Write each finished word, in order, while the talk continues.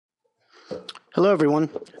Hello, everyone.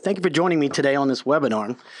 Thank you for joining me today on this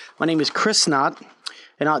webinar. My name is Chris Knott,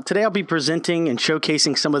 and today I'll be presenting and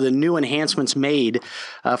showcasing some of the new enhancements made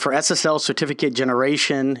for SSL certificate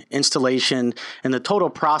generation, installation, and the total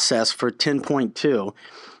process for 10.2.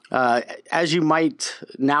 As you might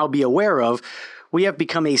now be aware of, we have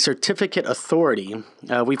become a certificate authority.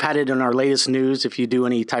 We've had it in our latest news if you do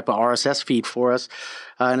any type of RSS feed for us.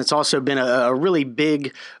 And it's also been a really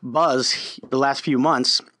big buzz the last few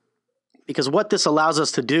months, because what this allows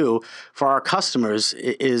us to do for our customers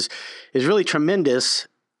is really tremendous.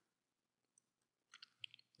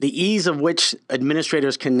 The ease of which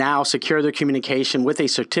administrators can now secure their communication with a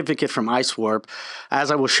certificate from IceWarp, as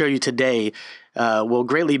I will show you today, will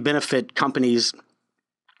greatly benefit companies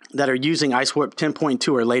that are using IceWarp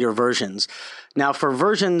 10.2 or later versions. Now, for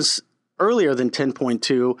versions earlier than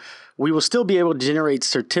 10.2, we will still be able to generate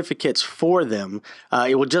certificates for them.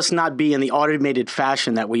 It will just not be in the automated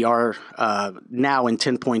fashion that we are now in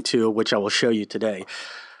 10.2, which I will show you today.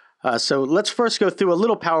 So let's first go through a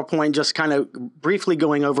little PowerPoint, just kind of briefly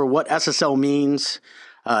going over what SSL means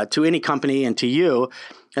to any company and to you.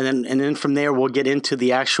 And then from there, we'll get into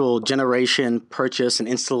the actual generation, purchase, and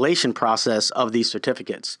installation process of these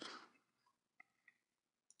certificates.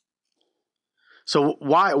 So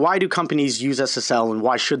why do companies use SSL, and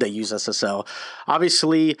why should they use SSL?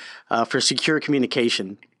 Obviously, for secure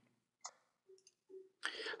communication.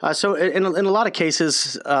 So in a lot of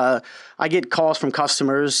cases, I get calls from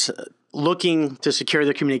customers looking to secure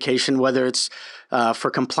their communication, whether it's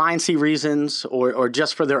for compliancy reasons or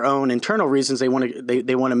just for their own internal reasons. They want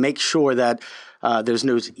to make sure that there's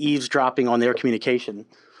no eavesdropping on their communication.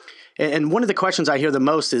 And one of the questions I hear the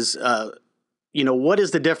most is, what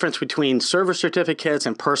is the difference between server certificates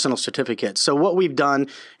and personal certificates? So what we've done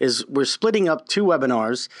is we're splitting up two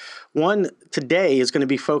webinars. One today is going to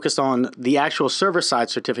be focused on the actual server-side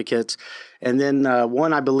certificates, and then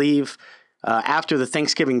one, I believe, after the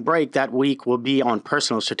Thanksgiving break that week will be on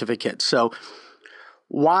personal certificates. So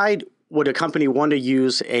why would a company want to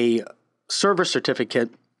use a server certificate?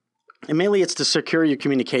 And mainly it's to secure your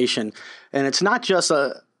communication. And it's not just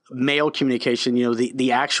a mail communication,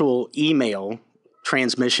 the actual email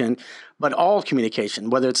transmission, but all communication,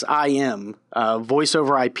 whether it's IM, voice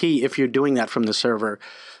over IP, if you're doing that from the server,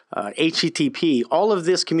 HTTP, all of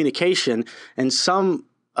this communication in some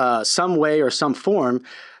way or some form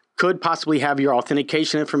could possibly have your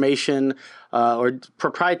authentication information or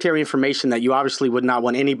proprietary information that you obviously would not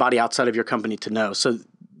want anybody outside of your company to know. So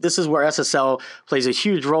this is where SSL plays a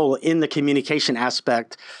huge role in the communication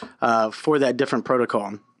aspect for that different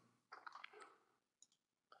protocol.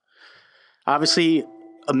 Obviously,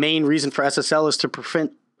 a main reason for SSL is to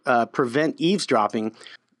prevent eavesdropping.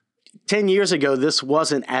 10 years ago, this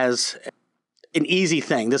wasn't as an easy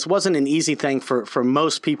thing. This wasn't an easy thing for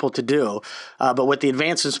most people to do. But with the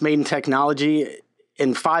advances made in technology,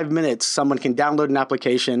 in 5 minutes, someone can download an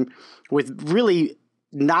application with really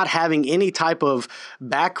not having any type of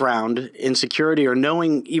background in security or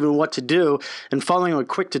knowing even what to do, and following a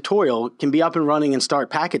quick tutorial can be up and running and start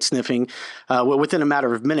packet sniffing within a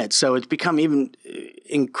matter of minutes. So it's become even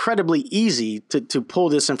incredibly easy to pull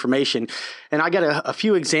this information. And I got a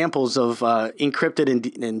few examples of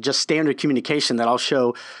encrypted and just standard communication that I'll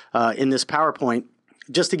show in this PowerPoint,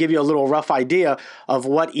 just to give you a little rough idea of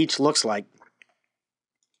what each looks like.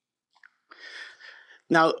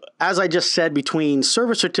 Now, as I just said, between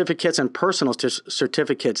server certificates and personal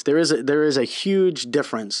certificates, there is a huge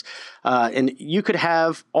difference. And you could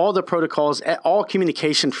have all the protocols, all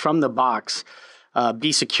communication from the box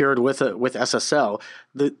be secured with SSL.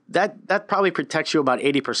 That probably protects you about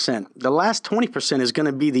 80%. The last 20% is going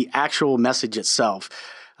to be the actual message itself.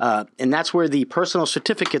 And that's where the personal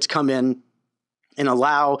certificates come in and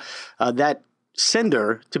allow that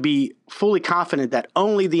sender to be fully confident that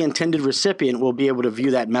only the intended recipient will be able to view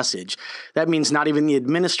that message. That means not even the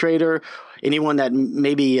administrator, anyone that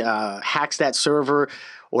maybe hacks that server,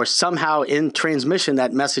 or somehow in transmission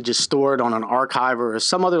that message is stored on an archive or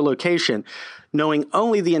some other location, knowing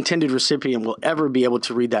only the intended recipient will ever be able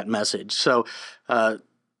to read that message. So, like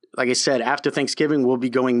I said, after Thanksgiving, we'll be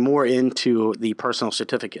going more into the personal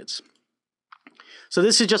certificates. So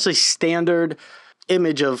this is just a standard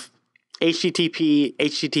image of HTTP,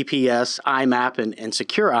 HTTPS, IMAP, and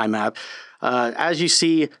secure IMAP. As you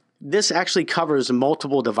see, this actually covers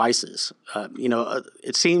multiple devices.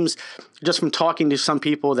 It seems just from talking to some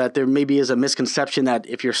people that there maybe is a misconception that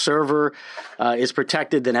if your server is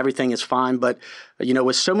protected, then everything is fine. But,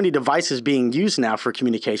 with so many devices being used now for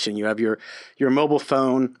communication, you have your mobile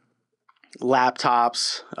phone,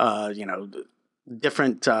 laptops,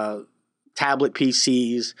 different tablet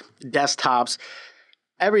PCs, desktops,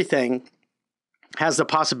 everything has the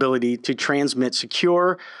possibility to transmit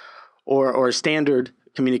secure or standard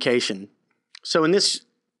communication. So in this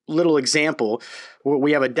little example,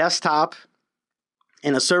 we have a desktop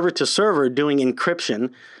and a server-to-server doing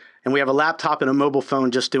encryption, and we have a laptop and a mobile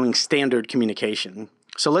phone just doing standard communication.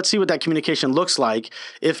 So let's see what that communication looks like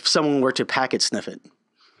if someone were to packet sniff it.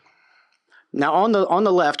 Now on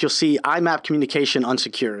the left, you'll see IMAP communication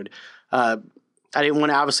unsecured. I didn't want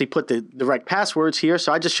to obviously put the direct passwords here,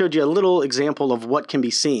 so I just showed you a little example of what can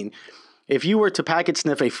be seen. If you were to packet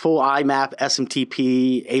sniff a full IMAP,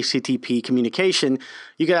 SMTP, HTTP communication,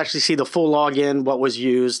 you could actually see the full login, what was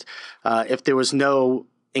used, if there was no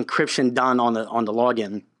encryption done on the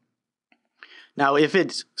login. Now, if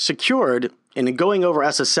it's secured and going over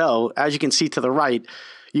SSL, as you can see to the right,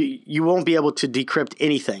 you won't be able to decrypt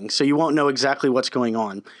anything, so you won't know exactly what's going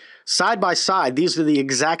on. Side by side, these are the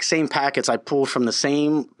exact same packets I pulled from the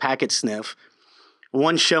same packet sniff,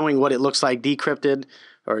 one showing what it looks like decrypted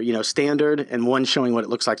or standard, and one showing what it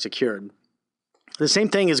looks like secured. The same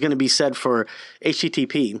thing is going to be said for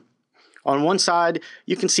HTTP. On one side,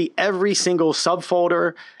 you can see every single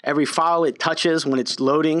subfolder, every file it touches when it's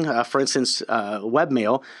loading, for instance,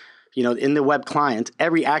 webmail, in the web client,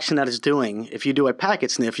 every action that it's doing. If you do a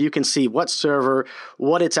packet sniff, you can see what server,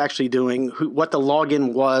 what it's actually doing, what the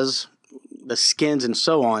login was, the skins, and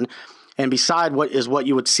so on. And beside what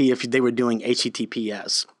you would see if they were doing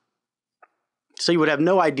HTTPS. So you would have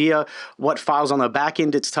no idea what files on the back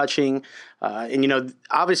end it's touching. And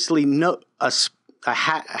obviously a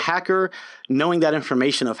hacker knowing that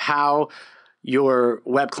information of how your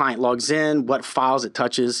web client logs in, what files it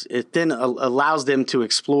touches, it then allows them to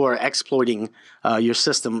explore exploiting your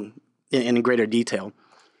system in greater detail.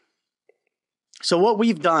 So what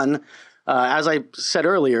we've done, as I said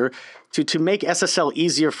earlier, to make SSL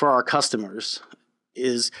easier for our customers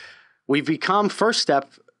is we've become, first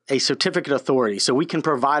step, a certificate authority. So we can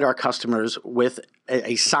provide our customers with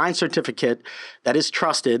a signed certificate that is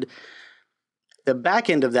trusted. The back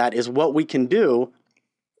end of that is what we can do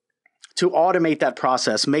to automate that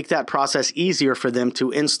process, make that process easier for them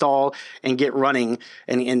to install and get running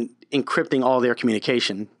and encrypting all their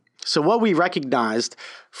communication. So what we recognized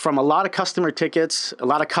from a lot of customer tickets, a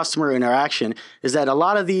lot of customer interaction, is that a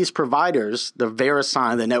lot of these providers, the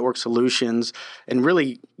VeriSign, the Network Solutions, and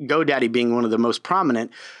really GoDaddy being one of the most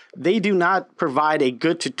prominent, they do not provide a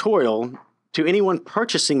good tutorial to anyone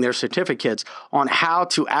purchasing their certificates on how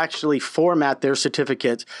to actually format their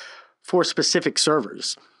certificates for specific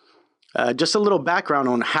servers. Just a little background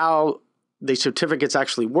on how the certificates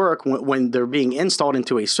actually work when they're being installed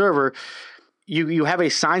into a server. You have a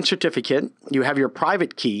signed certificate, you have your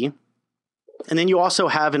private key, and then you also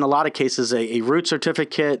have, in a lot of cases, a root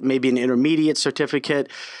certificate, maybe an intermediate certificate,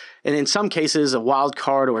 and in some cases, a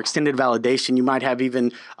wildcard or extended validation. You might have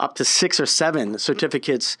even up to 6 or 7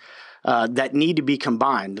 certificates that need to be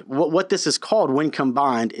combined. What this is called when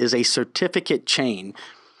combined is a certificate chain.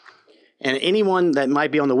 And anyone that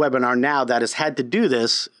might be on the webinar now that has had to do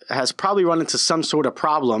this has probably run into some sort of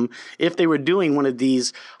problem if they were doing one of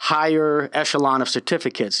these higher echelon of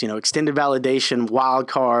certificates, extended validation,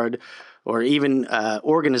 wildcard, or even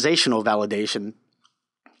organizational validation.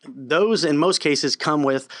 Those, in most cases, come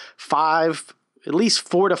with at least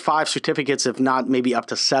 4 to 5 certificates, if not maybe up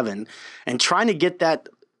to 7. And trying to get that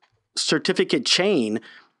certificate chain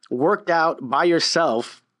worked out by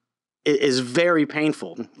yourself is very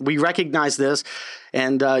painful. We recognize this,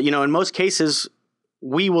 and in most cases,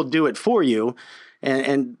 we will do it for you,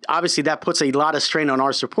 and obviously that puts a lot of strain on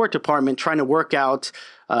our support department trying to work out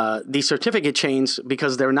these certificate chains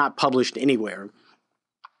because they're not published anywhere.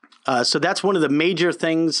 So that's one of the major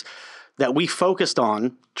things that we focused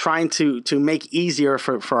on, trying to make easier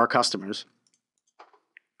for our customers.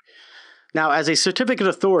 Now, as a certificate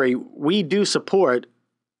authority, we do support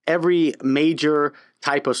every major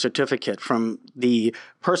type of certificate, from the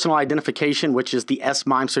personal identification, which is the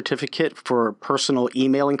SMIME certificate for personal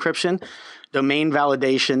email encryption, domain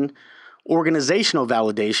validation, organizational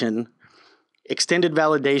validation, extended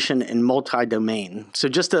validation, and multi-domain. So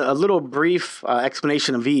just a little brief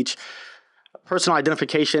explanation of each. Personal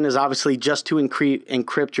identification is obviously just to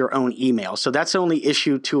encrypt your own email. So that's only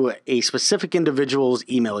issued to a specific individual's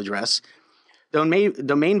email address. Domain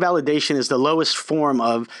validation is the lowest form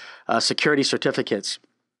of security certificates.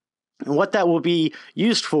 And what that will be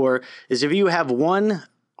used for is if you have one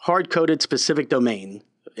hard-coded specific domain.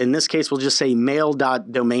 In this case, we'll just say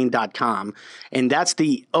mail.domain.com, and that's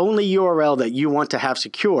the only URL that you want to have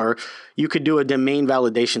secure, you could do a domain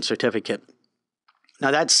validation certificate.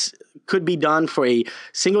 Now, could be done for a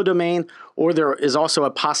single domain, or there is also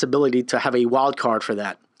a possibility to have a wildcard for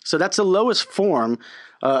that. So that's the lowest form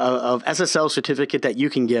of SSL certificate that you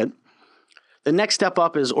can get. The next step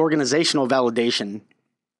up is organizational validation.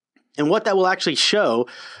 And what that will actually show,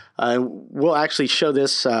 we'll actually show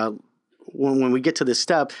this when we get to this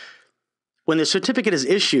step. When the certificate is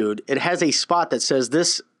issued, it has a spot that says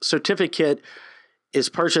this certificate is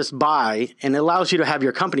purchased by, and it allows you to have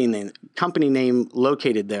your company name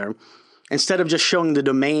located there, instead of just showing the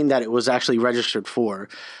domain that it was actually registered for.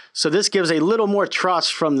 So this gives a little more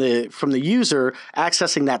trust from the user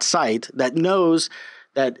accessing that site, that knows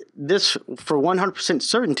that this, for 100%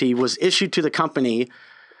 certainty, was issued to the company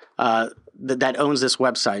that owns this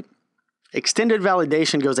website. Extended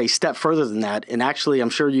validation goes a step further than that, and actually, I'm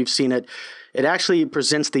sure you've seen it. It actually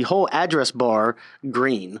presents the whole address bar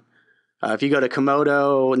green. If you go to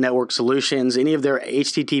Komodo, Network Solutions, any of their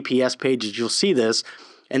HTTPS pages, you'll see this.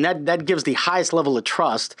 And that gives the highest level of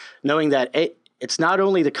trust, knowing that it's not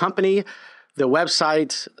only the company, the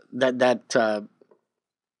website that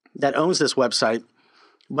owns this website,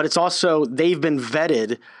 but it's also they've been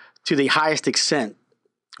vetted to the highest extent.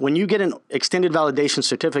 When you get an extended validation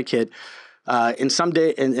certificate, in some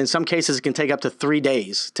cases, it can take up to 3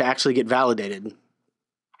 days to actually get validated.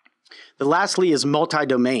 The lastly is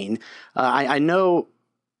multi-domain. I know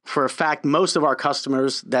for a fact most of our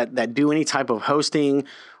customers that do any type of hosting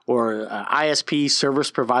or ISP service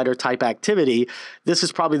provider type activity, this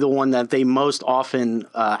is probably the one that they most often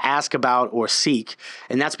ask about or seek.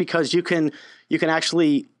 And that's because you can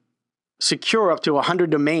actually secure up to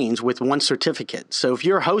 100 domains with one certificate. So if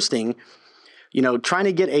you're hosting, trying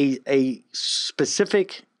to get a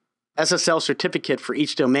specific SSL certificate for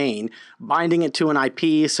each domain, binding it to an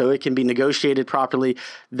IP so it can be negotiated properly,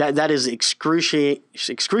 that is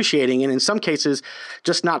excruciating, and in some cases,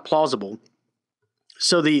 just not plausible.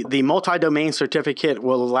 So the multi-domain certificate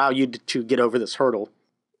will allow you to get over this hurdle.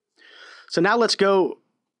 So now let's go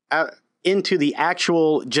into the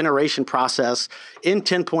actual generation process in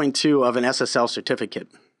 10.2 of an SSL certificate.